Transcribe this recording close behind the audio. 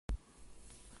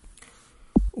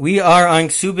We are on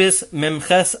Kesubos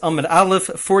Memches Amud Aleph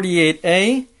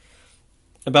 48a,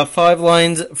 about 5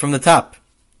 lines from the top.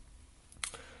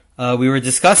 We were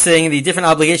discussing the different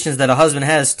obligations that a husband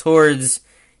has towards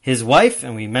his wife,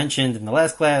 and we mentioned in the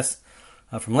last class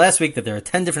from last week that there are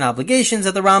 10 different obligations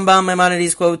that the Rambam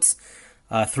Maimonides quotes.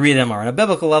 3 of them are on a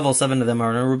biblical level, 7 of them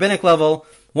are on a rabbinic level.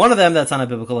 One of them that's on a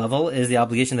biblical level is the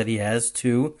obligation that he has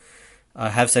to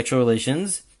have sexual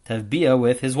relations, to have bia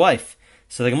with his wife.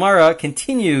 So the Gemara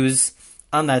continues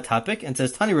on that topic and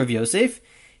says, Tani Rav Yosef,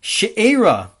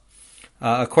 She'era,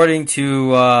 according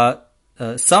to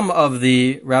some of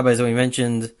the rabbis that we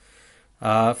mentioned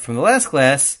from the last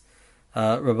class,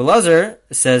 Rabbi Lazar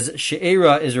says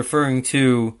She'era is referring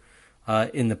to,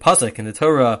 in the Pasuk, in the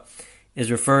Torah, is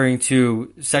referring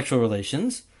to sexual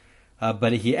relations.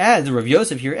 But he adds, Rav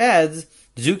Yosef here adds,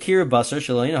 Zukir Basar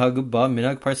Shaloyin Hagubba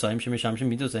Minag Parsayim Shemisham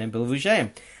Shemitosayim Bilavushaim.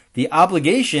 The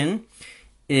obligation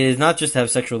is not just to have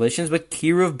sexual relations, but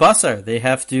kiruv basar. They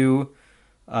have to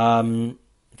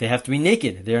be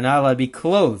naked. They are not allowed to be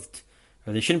clothed,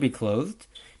 or they shouldn't be clothed.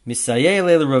 Misayeh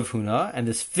leila Rav Huna, and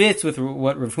this fits with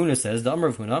what Rav Huna says. The Amar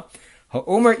Rav Huna,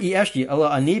 ha'omer iashki ala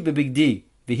ani bebigdi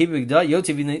v'hi bebigda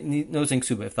yotzi v'nosing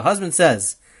ksuba. If the husband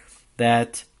says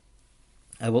that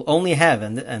I will only have,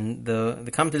 and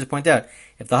the commentators point out,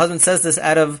 if the husband says this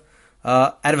out of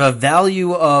a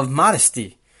value of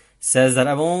modesty, says that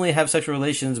I will only have sexual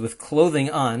relations with clothing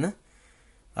on,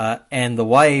 and the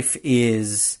wife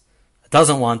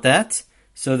doesn't want that,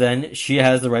 so then she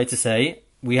has the right to say,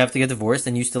 we have to get divorced,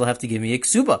 and you still have to give me a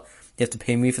ksuba. You have to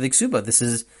pay me for the ksuba. This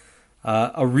is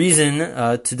a reason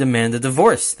to demand a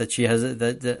divorce, that she has,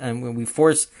 and when we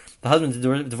force the husband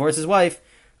to divorce his wife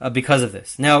because of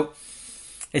this. Now,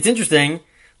 it's interesting,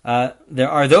 there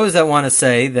are those that want to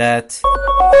say that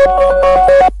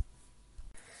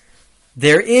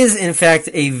there is, in fact,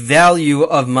 a value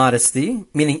of modesty,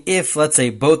 meaning if, let's say,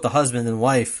 both the husband and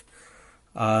wife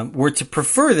were to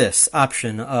prefer this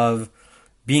option of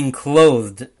being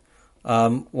clothed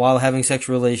while having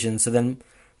sexual relations, so then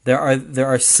there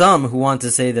are some who want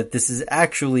to say that this is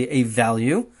actually a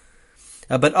value,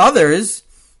 but others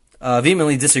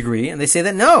vehemently disagree, and they say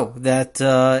that no, that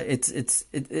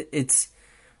it's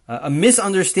a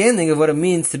misunderstanding of what it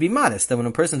means to be modest. That when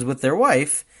a person's with their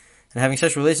wife and having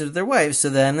sexual relations with their wives, so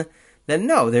then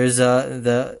no, there's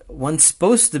one's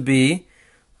supposed to be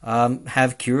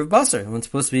have kiruv basar. One's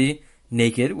supposed to be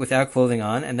naked without clothing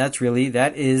on, and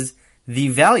that is the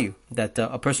value. That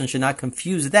a person should not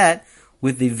confuse that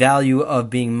with the value of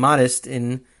being modest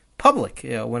in public.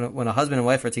 You know, when a husband and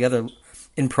wife are together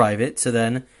in private, so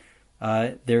then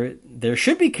there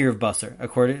should be kiruv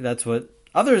basar. That's what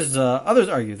others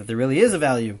argue, that there really is a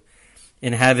value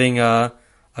in having a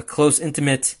close,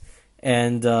 intimate,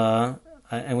 and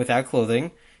without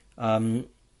clothing,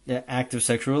 active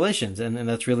sexual relations, and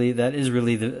that is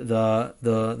really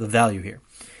the value here.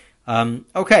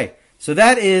 Okay, so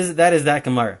that is that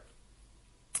Gemara.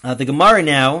 The Gemara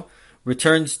now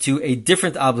returns to a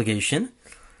different obligation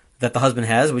that the husband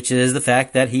has, which is the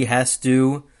fact that he has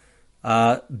to he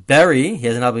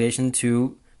has an obligation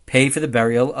to pay for the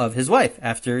burial of his wife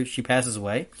after she passes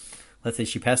away. Let's say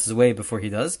she passes away before he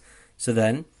does, so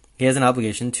then he has an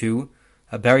obligation to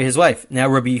bury his wife. Now,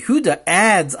 Rabbi Yehuda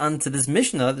adds onto this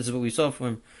Mishnah, this is what we saw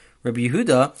from Rabbi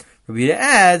Yehuda. Rabbi Yehuda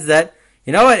adds that,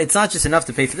 you know what, it's not just enough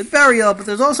to pay for the burial, but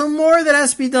there's also more that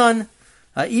has to be done.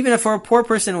 Even if for a poor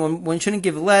person, one shouldn't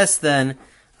give less, then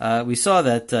we saw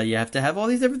that you have to have all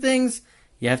these different things.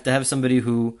 You have to have somebody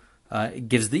who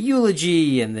gives the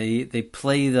eulogy, and they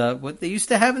play what they used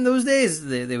to have in those days.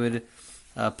 They would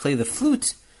play the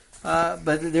flute. But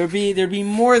there'd be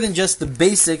more than just the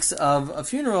basics of a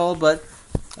funeral, but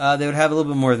they would have a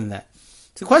little bit more than that.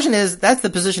 So the question is, that's the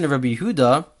position of Rabbi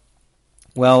Yehuda.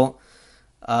 Well,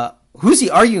 who's he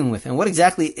arguing with, and what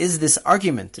exactly is this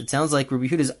argument? It sounds like Rabbi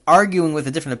Yehuda is arguing with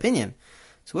a different opinion.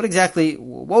 So what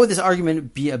would this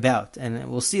argument be about?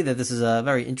 And we'll see that this is a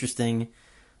very interesting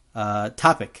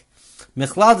topic.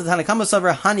 Michlal de Tanakama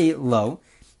Savar Hani Lo.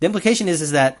 The implication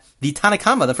is that the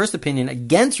Tanakama, the first opinion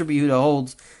against Rabbi Yehuda,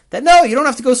 holds that no, you don't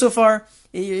have to go so far.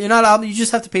 You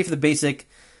just have to pay for the basic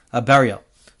burial.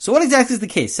 So what exactly is the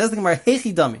case? Says the Gemara,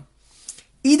 Hechi Dami.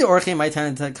 Ida Orche Mai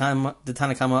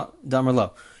Tanakama Damar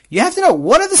Lo. You have to know,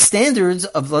 what are the standards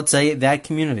of, let's say, that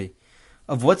community,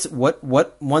 of what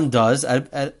one does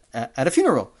at a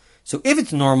funeral. So if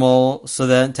it's normal, so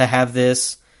then to have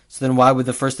this, so then why would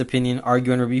the first opinion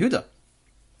argue on Rabbi Yehuda?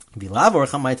 Bilav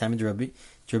Orcha Mai Time to Rabbi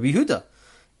Yehuda.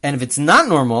 And if it's not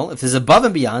normal, if it's above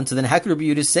and beyond, so then how could Rabbi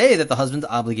Yehuda say that the husband's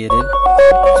obligated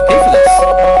to pay for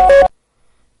this?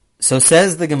 So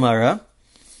says the Gemara,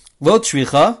 Lo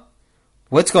Tricha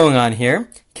What's going on here?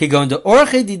 Interesting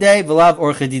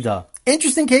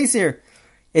case here.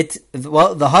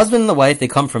 The husband and the wife, they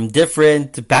come from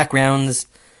different backgrounds,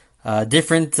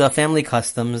 different family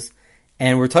customs,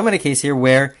 and we're talking about a case here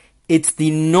where it's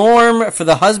the norm for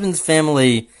the husband's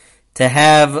family to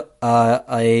have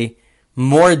a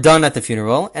more done at the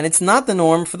funeral, and it's not the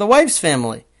norm for the wife's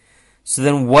family. So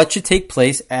then what should take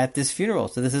place at this funeral?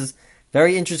 So this is a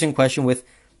very interesting question with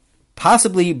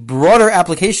possibly broader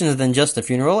applications than just a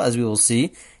funeral, as we will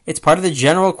see. It's part of the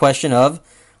general question of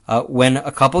when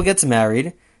a couple gets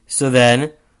married, so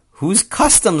then whose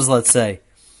customs, let's say,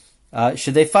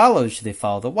 should they follow? Should they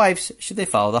follow the wife's? Should they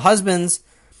follow the husband's?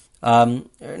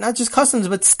 Not just customs,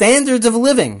 but standards of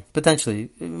living, potentially.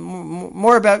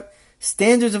 More about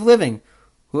standards of living.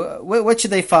 What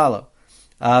should they follow?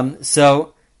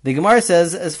 So the Gemara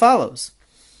says as follows.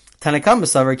 Tanakam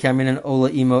b'savar kamin and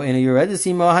ola imo ina yuredis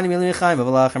imo hani milim yichayim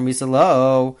v'valachar misa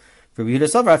lo v'Rabbi Yehuda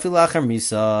savar afil lachar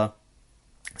misa.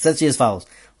 Says she as follows.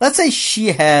 Let's say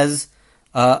she has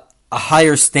a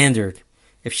higher standard.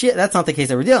 That's not the case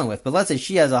that we're dealing with, but let's say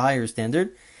she has a higher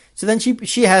standard. So then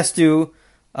she has to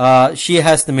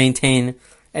maintain,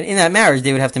 and in that marriage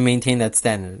they would have to maintain that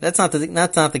standard. That's not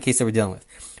the case that we're dealing with.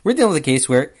 We're dealing with a case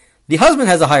where the husband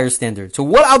has a higher standard. So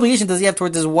what obligation does he have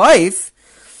towards his wife?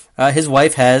 His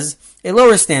wife has a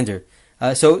lower standard.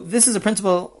 So this is a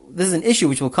principle, this is an issue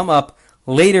which will come up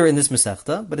later in this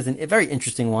Masechta, but it's a very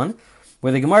interesting one,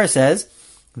 where the Gemara says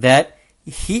that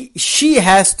she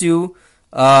has to,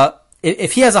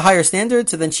 if he has a higher standard,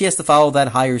 so then she has to follow that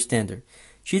higher standard.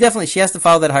 She has to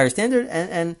follow that higher standard,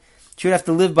 and she would have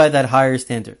to live by that higher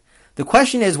standard. The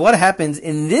question is, what happens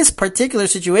in this particular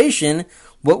situation?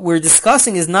 What we're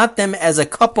discussing is not them as a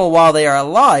couple while they are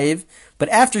alive, but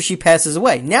after she passes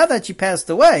away. Now that she passed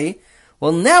away,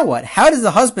 well, now what? How does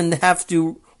the husband have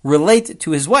to relate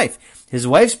to his wife? His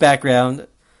wife's background,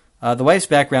 the wife's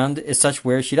background is such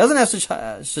where she doesn't have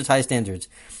such high standards.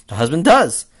 The husband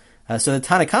does. So the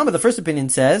Tanakhama, the first opinion,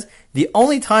 says the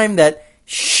only time that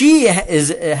she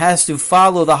has to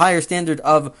follow the higher standard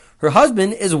of her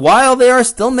husband is while they are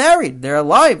still married. They're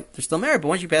alive. They're still married. But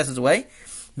once she passes away,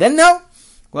 then no.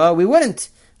 Well, we wouldn't.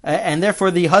 And therefore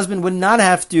the husband would not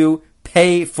have to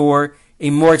pay for a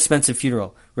more expensive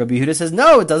funeral. Rabbi Yehuda says,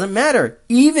 no, it doesn't matter.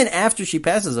 Even after she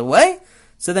passes away,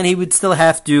 so then he would still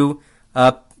have to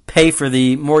pay for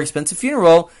the more expensive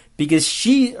funeral because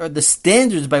the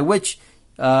standards by which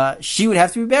she would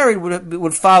have to be buried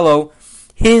would follow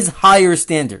his higher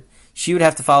standard. She would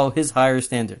have to follow his higher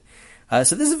standard.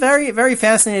 So this is a very, very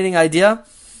fascinating idea.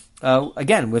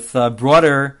 Again, with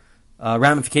broader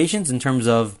ramifications in terms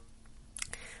of,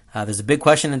 there's a big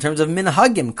question in terms of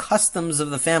minhagim, customs of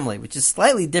the family, which is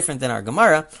slightly different than our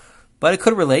Gemara, but it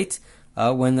could relate.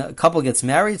 When a couple gets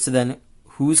married, so then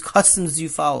whose customs do you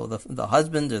follow? The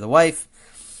husband or the wife?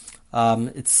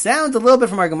 It sounds a little bit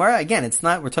from our Gemara. Again, it's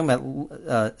not, we're talking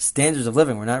about standards of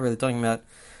living. We're not really talking about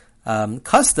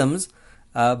customs,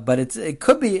 but it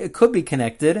could be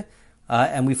connected,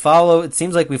 and it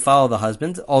seems like we follow the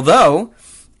husband, although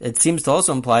it seems to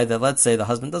also imply that, let's say, the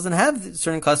husband doesn't have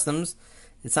certain customs.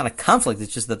 It's not a conflict,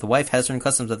 it's just that the wife has certain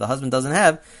customs that the husband doesn't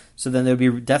have, so then there would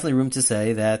be definitely room to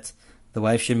say that the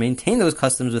wife should maintain those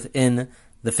customs within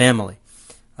the family,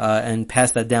 and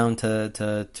pass that down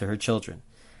to her children.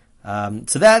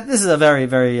 So this is a very,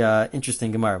 very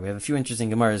interesting Gemara. We have a few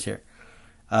interesting Gemaras here.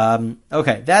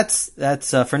 Okay, that's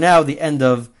for now the end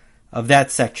of that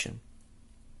section.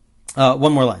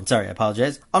 One more line. Sorry, I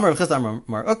apologize. Amar Rav Chisda,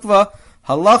 Amar Ukva,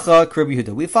 Halacha Rabbi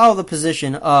Yehuda. We follow the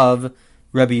position of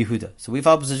Rabbi Yehuda. So we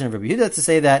follow the position of Rabbi Yehuda to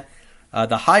say that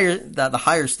the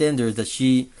higher standard that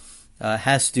she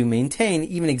has to maintain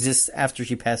even exists after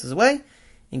she passes away,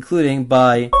 including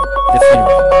by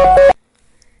the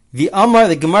funeral.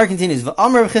 The Gemara continues.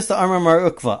 Amar Rav Chisda, Amar Mar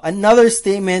Ukva. Another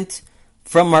statement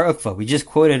from Mar Ukva. We just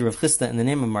quoted Rav Chisda in the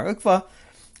name of Mar Ukva,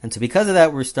 and so because of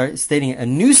that, we're stating a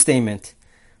new statement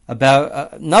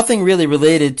about nothing really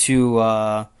related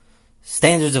to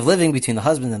standards of living between the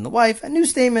husband and the wife. A new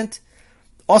statement,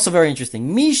 also very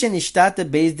interesting. Misha nishtata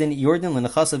bezdin yordan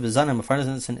lenachasav v'zanim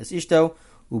afarnasan es ishto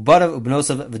ubarav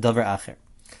ubnosav v'davar acher.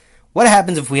 What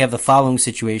happens if we have the following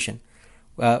situation?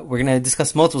 We're going to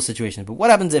discuss multiple situations, but what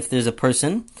happens if there's a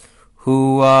person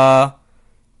who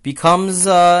becomes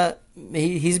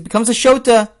he becomes a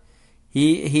shota?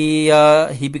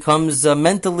 He becomes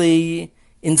mentally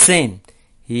insane.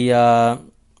 He's not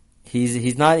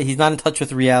in touch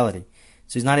with reality,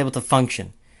 so he's not able to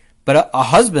function. But a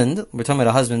husband, we're talking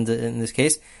about a husband in this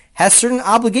case, has certain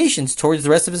obligations towards the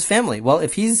rest of his family. Well,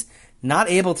 if he's not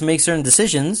able to make certain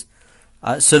decisions,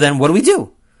 so then what do we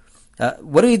do?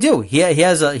 what do? He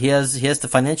has to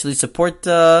financially support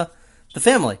the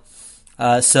family.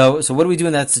 So what do we do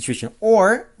in that situation?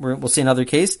 Or we'll see another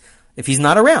case if he's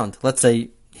not around. Let's say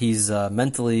he's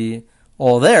mentally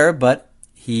all there, but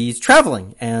he's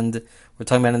traveling, and we're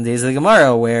talking about in the days of the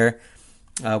Gemara where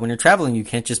when you're traveling, you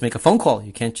can't just make a phone call,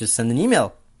 you can't just send an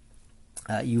email.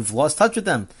 You've lost touch with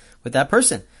that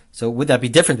person. So would that be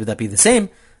different? Would that be the same?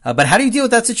 But how do you deal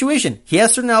with that situation? He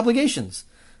has certain obligations.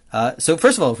 So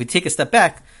first of all, if we take a step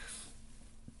back,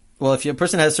 well, if a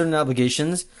person has certain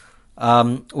obligations,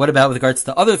 what about with regards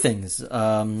to other things?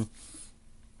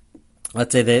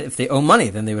 Let's say that if they owe money,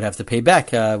 then they would have to pay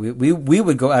back. We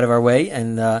would go out of our way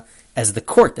and as the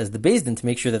court, as the Beis Din, to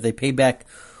make sure that they pay back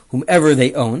whomever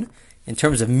they own. In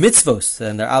terms of mitzvos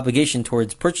and their obligation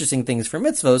towards purchasing things for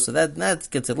mitzvos, so that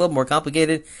gets a little more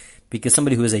complicated, because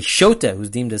somebody who is a shota, who's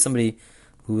deemed as somebody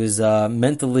who is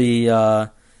mentally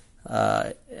not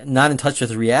in touch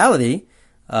with reality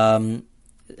and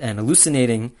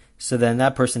hallucinating, so then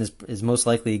that person is most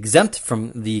likely exempt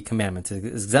from the commandments,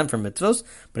 is exempt from mitzvos.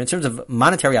 But in terms of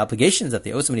monetary obligations, that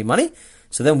they owe somebody money,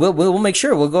 so then we'll make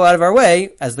sure, we'll go out of our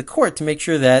way as the court to make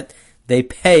sure that they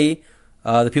pay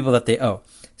the people that they owe.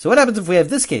 So what happens if we have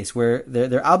this case where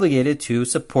they're obligated to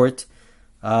support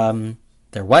their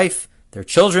wife, their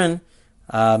children?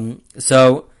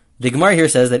 So the Gemara here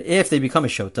says that if they become a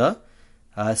shota,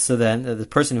 so then the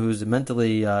person who's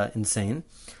mentally insane,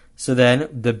 so then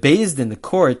the Beis Din, the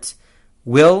court,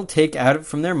 will take out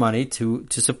from their money to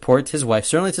support his wife,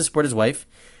 certainly to support his wife,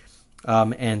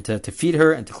 and to feed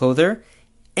her and to clothe her,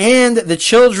 and the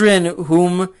children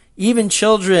even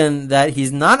children that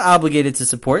he's not obligated to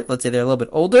support, let's say they're a little bit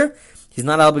older, he's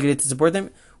not obligated to support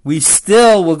them, we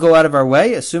still will go out of our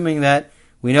way, assuming that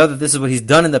we know that this is what he's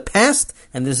done in the past,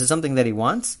 and this is something that he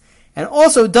wants. And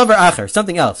also, davar acher,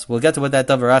 something else. We'll get to what that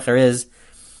davar acher is,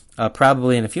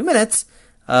 probably in a few minutes,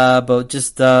 but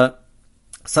just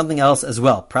something else as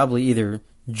well. Probably either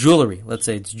jewelry. Let's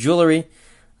say it's jewelry.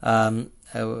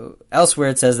 Elsewhere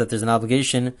it says that there's an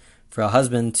obligation for a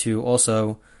husband to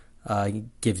also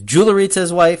give jewelry to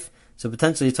his wife. So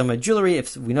potentially he's talking about jewelry.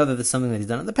 If we know that there's something that he's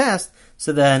done in the past,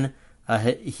 so then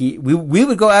we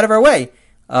would go out of our way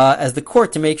as the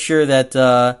court to make sure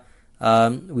that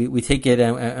we take it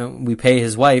and we pay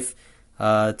his wife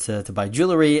to buy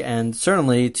jewelry, and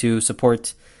certainly to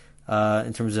support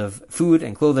in terms of food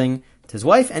and clothing to his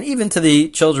wife, and even to the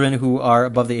children who are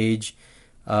above the age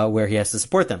where he has to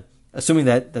support them, assuming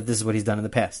that this is what he's done in the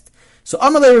past. So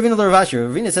Amalei Ravina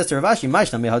Ravashi. Ravina says to Ravashi,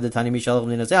 "Ma'ishna mehad tani mishalach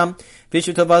v'ninasam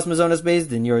vishu tovas mazonas beis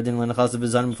din yoredin lenachas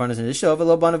v'zanim farnas in the show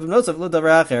v'lo banav v'nosav lo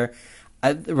davar acher."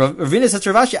 Ravina says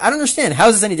to Ravashi, I don't understand. How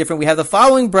is this any different? We have the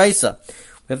following brisa.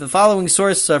 We have the following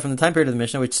source from the time period of the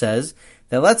Mishnah, which says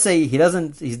that let's say he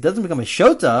doesn't become a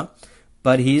shota,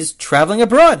 but he's traveling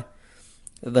abroad.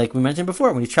 Like we mentioned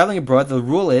before, when he's traveling abroad, the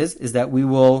rule is that we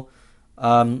will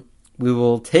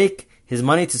take his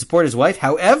money to support his wife.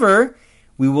 However,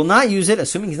 we will not use it,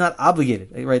 assuming he's not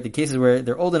obligated. Right? The cases where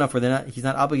they're old enough where he's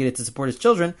not obligated to support his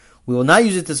children, we will not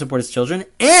use it to support his children,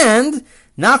 and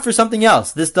not for something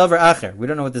else. This davar acher, we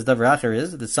don't know what this davar acher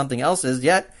is. This something else is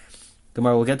yet.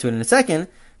 Gemara will get to it in a second,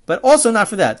 but also not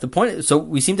for that. The point. So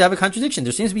we seem to have a contradiction.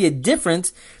 There seems to be a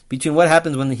difference between what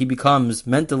happens when he becomes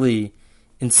mentally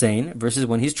insane versus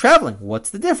when he's traveling. What's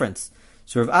the difference?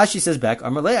 So Rav Ashi says back,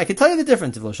 Amarle, I can tell you the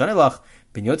difference. He says, I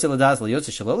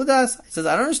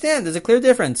don't understand. There's a clear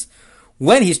difference.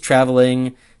 When he's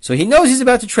traveling, so he knows he's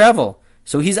about to travel.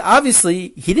 So he's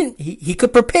obviously, he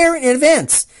could prepare in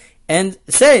advance and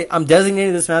say, I'm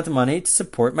designating this amount of money to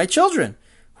support my children,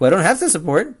 who I don't have to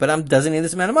support, but I'm designating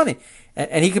this amount of money.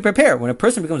 And he could prepare. When a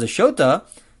person becomes a shota,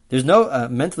 there's no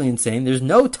mentally insane, there's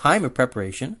no time of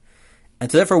preparation.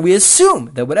 And so therefore we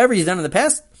assume that whatever he's done in the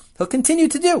past, he'll continue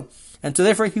to do. And so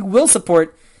therefore he will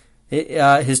support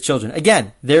his children.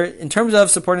 Again, in terms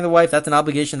of supporting the wife, that's an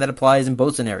obligation that applies in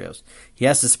both scenarios. He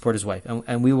has to support his wife.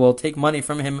 And we will take money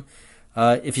from him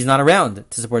if he's not around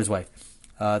to support his wife.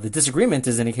 The disagreement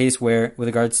is in a case where, with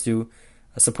regards to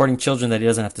supporting children that he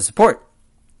doesn't have to support,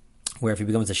 where if he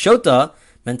becomes a shota,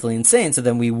 mentally insane, so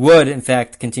then we would, in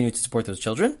fact, continue to support those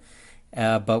children.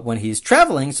 But when he's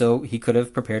traveling, so he could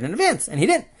have prepared in advance, and he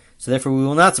didn't. So therefore we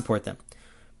will not support them.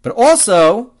 But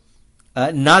also,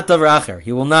 not davar acher.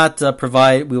 He will not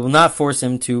we will not force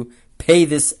him to pay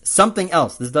this something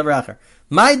else, this davar acher.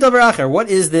 My davar acher, what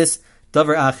is this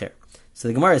davar acher? So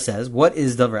the Gemara says, what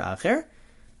is davar acher?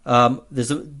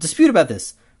 There's a dispute about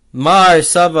this. Mar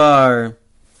savar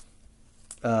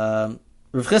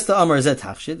Rav Chisda Amar Zet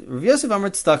Hachshid. Rav Yosef Amar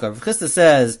Tzedakah. Rav Chisda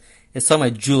says it's talking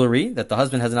about jewelry, that the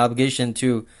husband has an obligation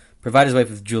to provide his wife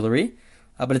with jewelry.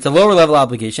 but it's a lower level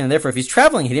obligation, and therefore if he's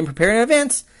traveling, he didn't prepare in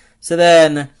advance, so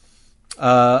then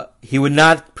he would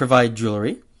not provide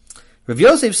jewelry. Rav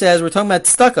Yosef says we're talking about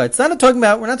tzedakah.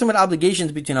 We're not talking about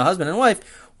obligations between a husband and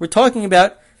wife. We're talking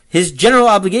about his general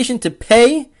obligation to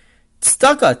pay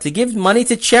tzedakah, to give money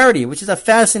to charity, which is a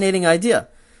fascinating idea.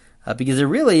 Because there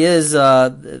really is,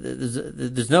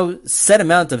 there's no set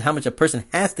amount of how much a person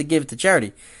has to give to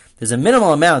charity. There's a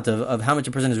minimal amount of how much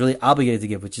a person is really obligated to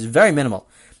give, which is very minimal.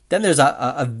 Then there's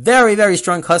a very, very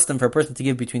strong custom for a person to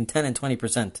give between 10 and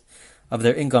 20% of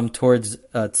their income towards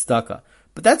tzedakah.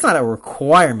 But that's not a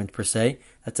requirement per se.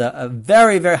 That's a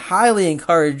very, very highly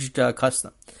encouraged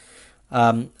custom.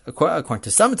 According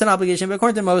to some, it's an obligation, but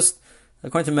according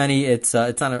to many, it's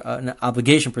not an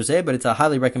obligation per se, but it's a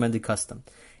highly recommended custom.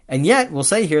 And yet, we'll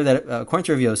say here that according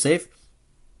to Rav Yosef,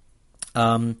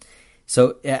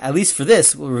 so at least for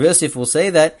this, Rav Yosef will say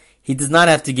that he does not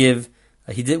have to give.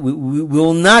 We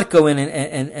will not go in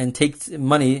and take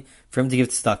money for him to give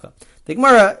tzedakah. The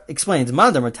Gemara explains,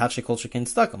 "Mandam or tachshit kol shekin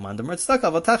tzedakah. Mandam or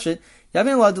tzedakah val tachshit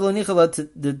yavin la delo nichala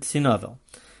t'sinavel."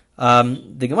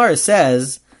 The Gemara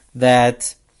says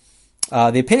that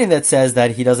the opinion that says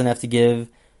that he doesn't have to give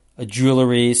a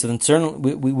jewelry, so then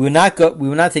certainly we will not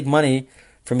take money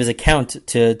from his account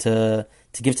to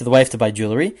give to the wife to buy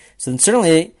jewelry. So then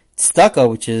certainly tzedakah,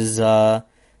 which is not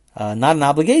an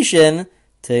obligation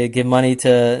to give money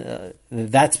to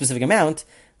that specific amount.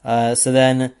 So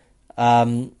then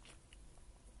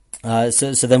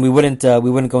we wouldn't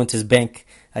go into his bank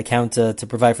account to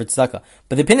provide for tzedakah.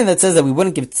 But the opinion that says that we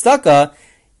wouldn't give tzedakah,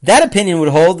 that opinion would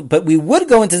hold, but we would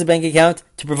go into his bank account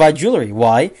to provide jewelry.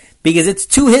 Why? Because it's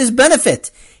to his benefit.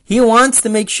 He wants to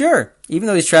make sure, even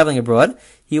though he's traveling abroad,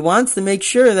 he wants to make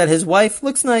sure that his wife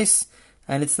looks nice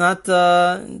and it's not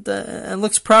and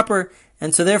looks proper,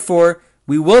 and so therefore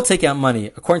we will take out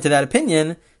money, according to that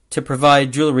opinion, to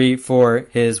provide jewelry for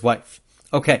his wife.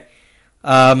 Okay.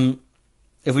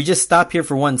 If we just stop here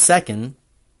for 1 second,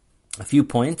 a few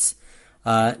points.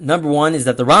 Number one is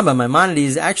that the Rambam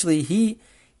Maimonides, actually, he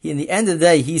in the end of the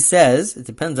day, he says, it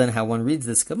depends on how one reads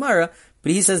this Gemara,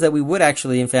 but he says that we would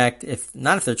actually, in fact, if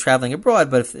they're traveling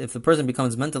abroad, but if the person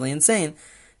becomes mentally insane,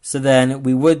 so then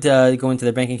we would go into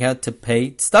their bank account to pay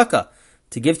tzedakah,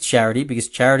 to give charity, because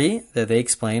charity, that they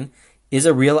explain, is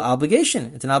a real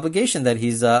obligation. It's an obligation that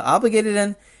he's obligated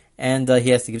in, and he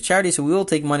has to give charity, so we will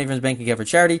take money from his bank account for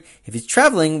charity. If he's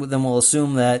traveling, then we'll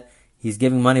assume that he's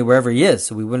giving money wherever he is,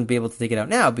 so we wouldn't be able to take it out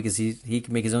now, because he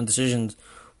can make his own decisions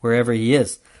wherever he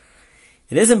is.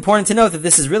 It is important to note that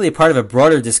this is really a part of a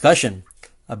broader discussion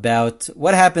about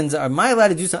what happens. Am I allowed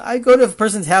to do something? I go to a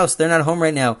person's house, they're not home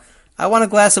right now. I want a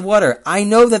glass of water. I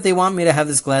know that they want me to have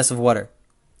this glass of water.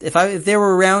 If they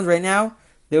were around right now,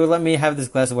 they would let me have this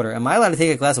glass of water. Am I allowed to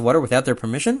take a glass of water without their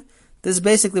permission? This is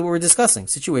basically what we're discussing.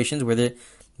 Situations where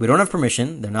we don't have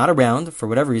permission, they're not around for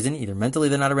whatever reason, either mentally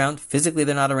they're not around, physically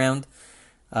they're not around.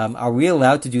 Are we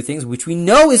allowed to do things which we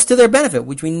know is to their benefit,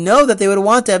 which we know that they would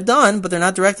want to have done, but they're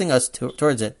not directing us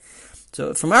towards it?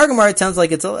 So from our Gemara, it sounds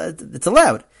like it's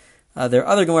allowed. There are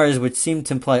other Gemaras which seem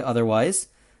to imply otherwise.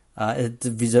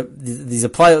 There's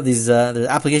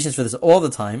applications for this all the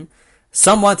time.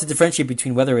 Some want to differentiate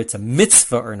between whether it's a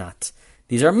mitzvah or not.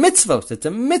 These are mitzvos. It's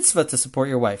a mitzvah to support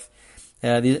your wife.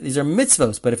 These are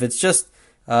mitzvos. But if it's just,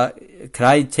 could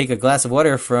I take a glass of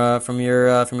water from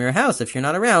your house if you're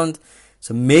not around?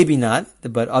 So maybe not.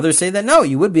 But others say that no,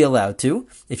 you would be allowed to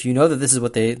if you know that this is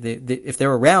what they if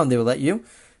they're around, they will let you.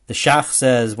 The Shach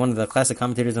says, one of the classic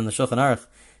commentators on the Shulchan Aruch,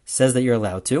 says that you're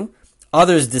allowed to.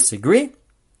 Others disagree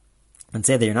and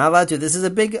say that you're not allowed to. This is a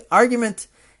big argument,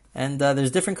 and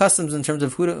there's different customs in terms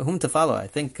of whom to follow. I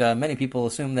think many people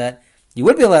assume that you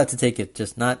would be allowed to take it,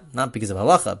 just not because of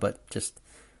halacha, but just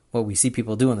what we see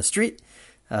people do on the street.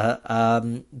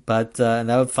 And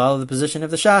that would follow the position of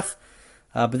the Shach.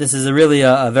 But this is really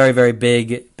a very, very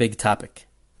big topic.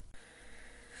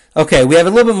 Okay, we have a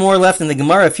little bit more left in the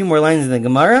Gemara, a few more lines in the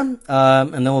Gemara,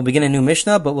 and then we'll begin a new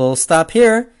Mishnah, but we'll stop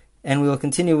here, and we will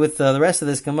continue with the rest of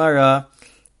this Gemara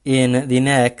in the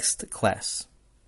next class.